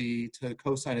closely to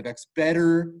cosine of x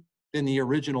better than the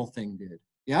original thing did.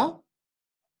 Yeah?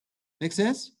 Make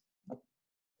sense?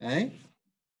 Okay.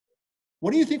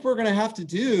 What do you think we're going to have to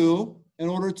do in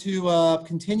order to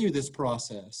continue this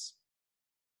process?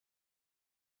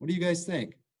 What do you guys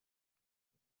think?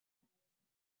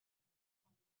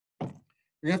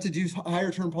 You're going to have to do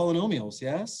higher term polynomials,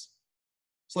 yes?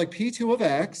 So like P2 of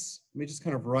x, let me just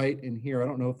kind of write in here. I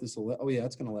don't know if this will let, oh yeah,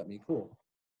 it's going to let me, cool.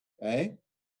 Okay,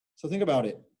 so think about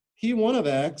it. P1 of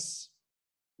x,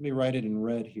 let me write it in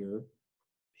red here.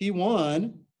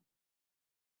 P1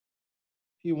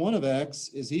 of x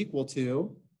is equal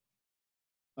to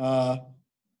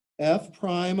f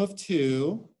prime of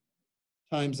 2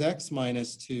 times x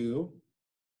minus 2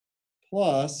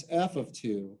 plus f of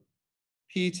 2.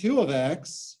 P2 of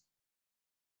x,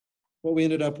 what we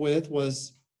ended up with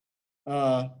was,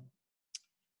 f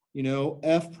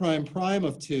prime prime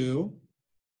of 2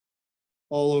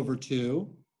 all over 2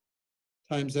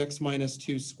 times x minus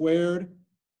 2 squared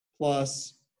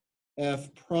plus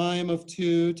f prime of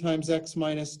 2 times x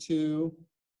minus 2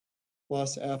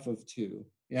 plus f of 2.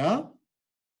 Yeah?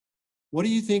 What do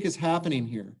you think is happening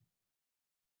here?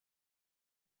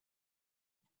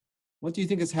 What do you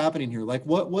think is happening here? Like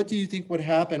what do you think would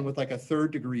happen with like a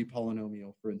third degree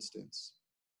polynomial, for instance?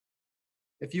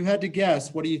 If you had to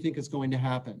guess, what do you think is going to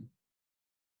happen?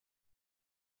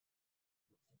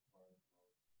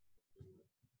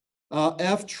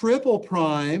 F triple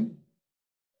prime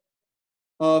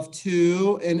of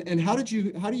 2, and how do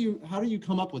you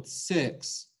come up with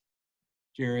 6,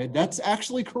 Jared? That's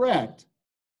actually correct.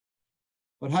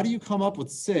 But how do you come up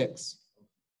with 6?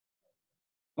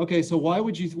 Okay, so why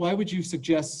would you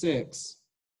suggest 6?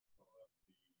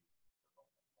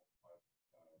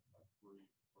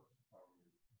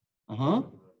 Uh-huh.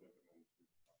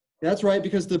 That's right,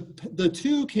 because the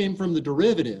 2 came from the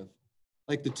derivative.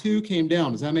 Like the 2 came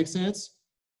down. Does that make sense?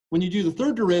 When you do the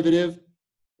third derivative,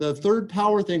 the third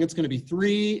power thing, it's going to be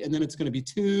 3, and then it's going to be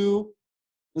 2.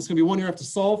 It's going to be 1. You have to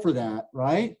solve for that,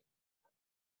 right?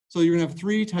 So you're going to have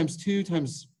 3 times 2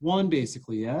 times 1,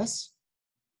 basically, yes?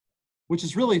 Which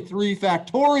is really 3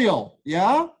 factorial,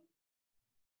 yeah?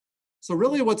 So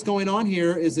really what's going on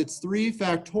here is it's 3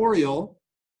 factorial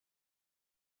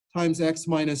times x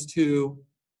minus 2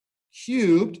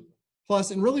 cubed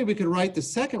plus, and really we could write the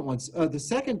second one, the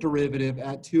second derivative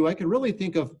at 2. I could really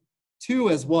think of 2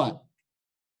 as what?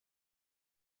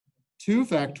 2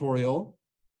 factorial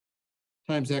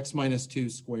times x minus 2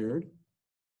 squared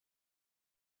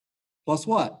plus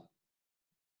what?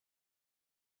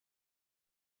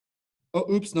 Oh,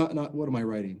 oops, not what am I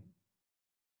writing?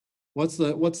 What's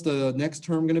the next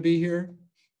term going to be here?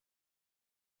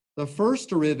 The first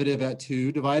derivative at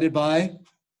 2 divided by,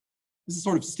 this is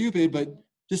sort of stupid, but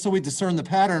just so we discern the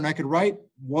pattern, I could write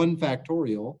 1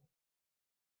 factorial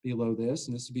below this,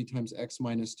 and this would be times x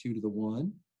minus 2 to the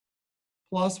 1.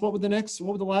 Plus, what would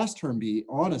the last term be,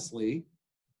 honestly?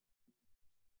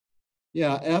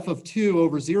 Yeah, f of 2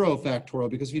 over 0 factorial,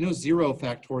 because you know 0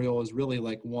 factorial is really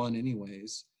like 1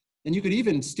 anyways. And you could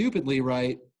even stupidly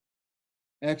write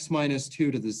x minus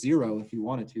 2 to the 0 if you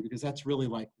wanted to, because that's really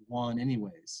like 1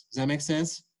 anyways. Does that make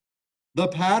sense? The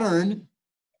pattern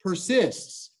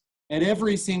persists at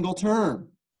every single term.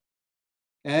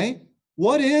 Okay?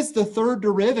 What is the third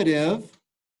derivative?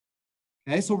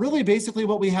 Okay, so really basically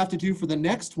what we have to do for the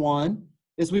next one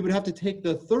is we would have to take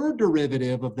the third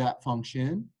derivative of that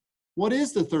function. What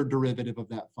is the third derivative of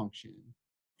that function?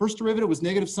 First derivative was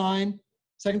negative sine.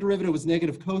 Second derivative was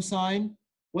negative cosine.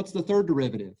 What's the third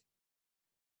derivative?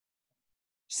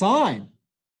 Sine.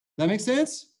 That makes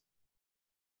sense?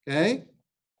 Okay.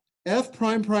 F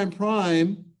prime prime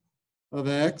prime of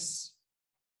x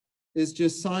is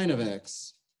just sine of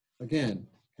x. Again,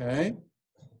 okay?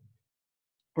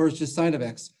 Or it's just sine of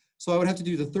x. So I would have to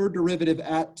do the third derivative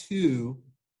at 2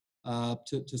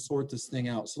 to sort this thing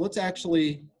out. So let's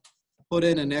actually put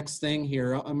in a next thing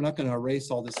here. I'm not going to erase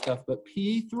all this stuff, but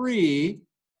P3,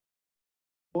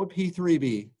 what would P3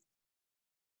 be?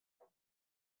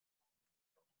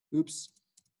 oops,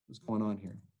 what's going on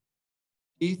here?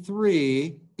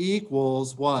 E3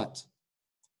 equals what?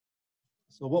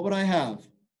 So what would I have?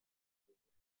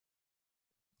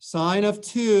 Sine of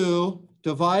 2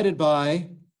 divided by,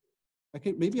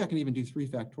 maybe I can even do 3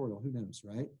 factorial, who knows,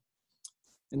 right?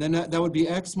 And then that would be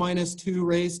x minus 2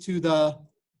 raised to the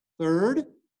third.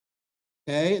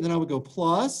 Okay, and then I would go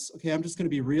plus. Okay, I'm just going to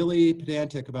be really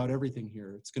pedantic about everything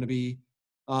here. It's going to be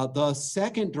the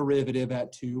second derivative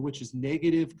at 2, which is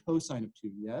negative cosine of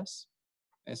 2, yes?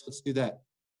 Okay, so let's do that.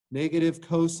 Negative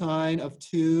cosine of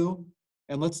 2,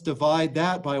 and let's divide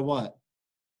that by what?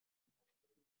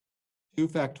 2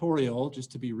 factorial,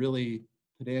 just to be really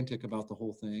pedantic about the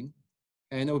whole thing.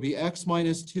 And that would be x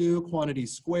minus 2 quantity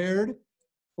squared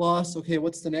plus, okay,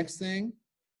 what's the next thing?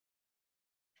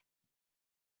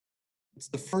 It's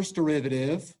the first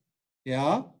derivative,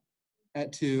 yeah,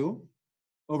 at 2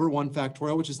 over 1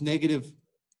 factorial, which is negative,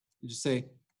 you just say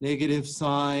negative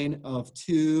sine of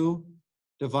 2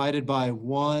 divided by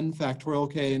 1 factorial,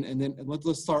 okay, and then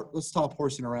let's stop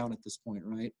horsing around at this point,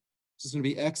 right? So it's going to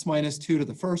be x minus 2 to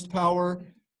the first power,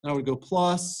 and I would go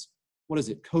plus, what is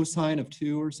it, cosine of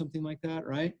 2 or something like that,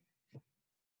 right?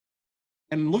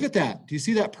 And look at that. Do you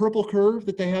see that purple curve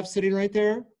that they have sitting right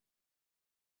there?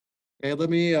 Okay, let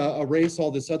me erase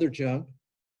all this other junk.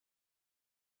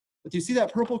 But do you see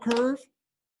that purple curve?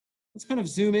 Let's kind of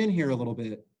zoom in here a little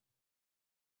bit.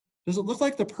 Does it look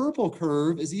like the purple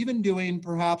curve is even doing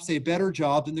perhaps a better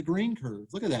job than the green curve?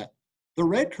 Look at that. The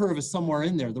red curve is somewhere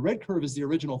in there. The red curve is the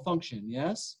original function,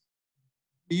 yes?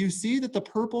 Do you see that the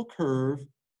purple curve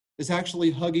is actually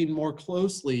hugging more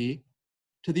closely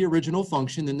to the original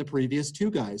function than the previous two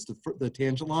guys? The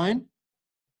tangent line,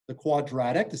 the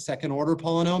quadratic, the second order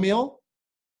polynomial.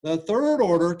 The third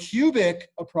order cubic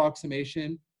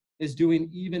approximation is doing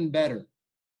even better.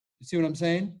 You see what I'm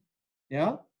saying?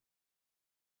 Yeah?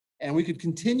 And we could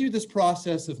continue this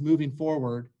process of moving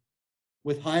forward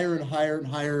with higher and higher and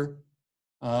higher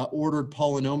ordered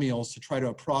polynomials to try to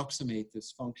approximate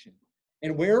this function.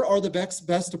 And where are the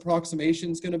best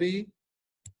approximations going to be?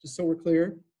 Just so we're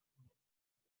clear.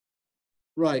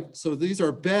 Right, so these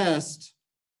are best.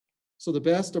 So the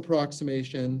best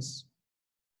approximations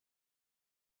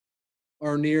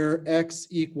are near x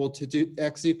equal to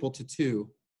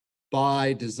 2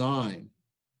 by design.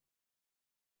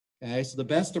 Okay, so the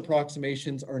best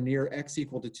approximations are near x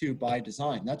equal to 2 by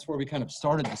design. That's where we kind of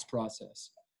started this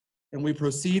process. And we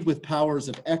proceed with powers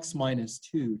of x minus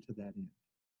 2 to that end.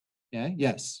 Okay,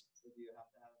 yes? So do you have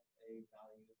to have a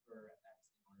value for x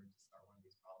in order to start one of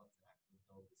these problems and actually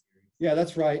build the series? Yeah,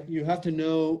 that's right. You have to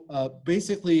know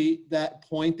basically that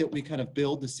point that we kind of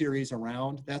build the series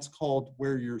around, that's called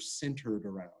where you're centered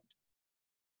around.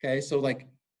 Okay, so like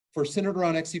for centered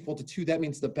around x equal to 2, that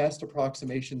means the best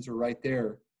approximations are right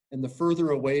there. And the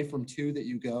further away from 2 that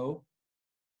you go,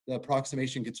 the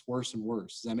approximation gets worse and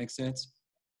worse. Does that make sense?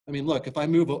 I mean, look, if I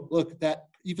move, look, that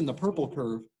even the purple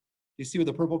curve, you see with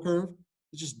the purple curve?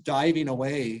 It's just diving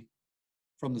away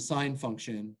from the sine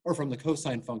function or from the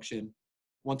cosine function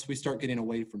once we start getting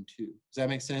away from 2. Does that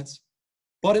make sense?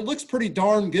 But it looks pretty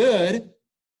darn good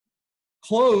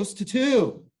close to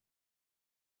 2.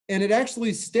 And it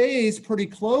actually stays pretty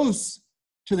close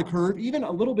to the curve, even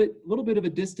a little bit of a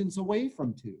distance away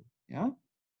from 2. Yeah?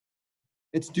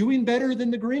 It's doing better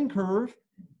than the green curve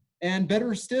and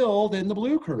better still than the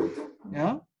blue curve.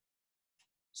 Yeah?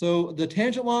 So the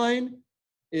tangent line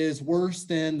is worse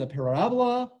than the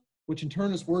parabola, which in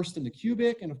turn is worse than the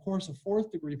cubic. And of course, a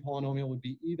 4th degree polynomial would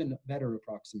be even better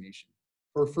approximation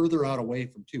or further out away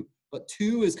from 2. But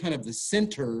 2 is kind of the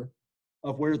center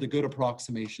of where the good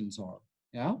approximations are.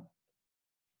 Yeah?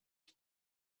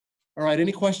 All right,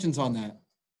 any questions on that?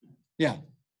 Yeah.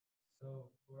 So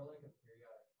for like a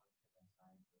periodic function of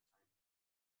sine for time,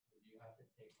 would you have to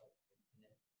take like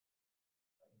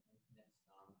infinite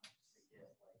sum to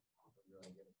get like a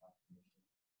really good approximation?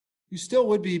 You still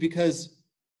would be because,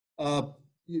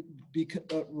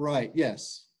 right,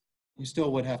 yes. You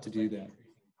still would have to do that.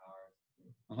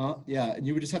 Yeah, and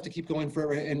you would just have to keep going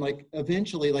forever, and like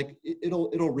eventually, like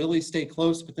it'll really stay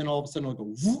close, but then all of a sudden it'll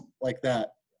go whoop, like that.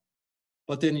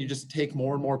 But then you just take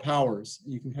more and more powers.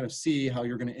 You can kind of see how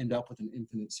you're going to end up with an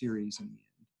infinite series in the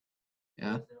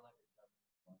end. Yeah.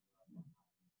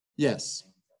 Yes,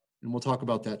 and we'll talk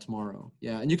about that tomorrow.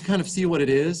 Yeah, and you can kind of see what it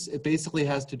is. It basically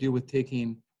has to do with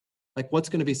taking, like, what's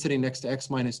going to be sitting next to x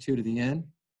minus 2 to the n.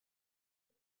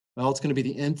 Well, it's going to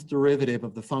be the nth derivative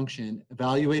of the function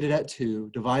evaluated at 2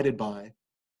 divided by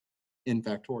n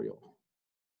factorial.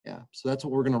 Yeah, so that's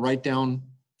what we're going to write down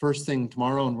first thing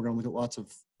tomorrow, and we're going to look at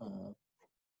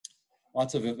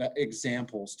lots of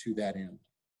examples to that end.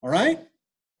 All right?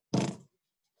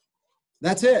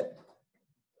 That's it.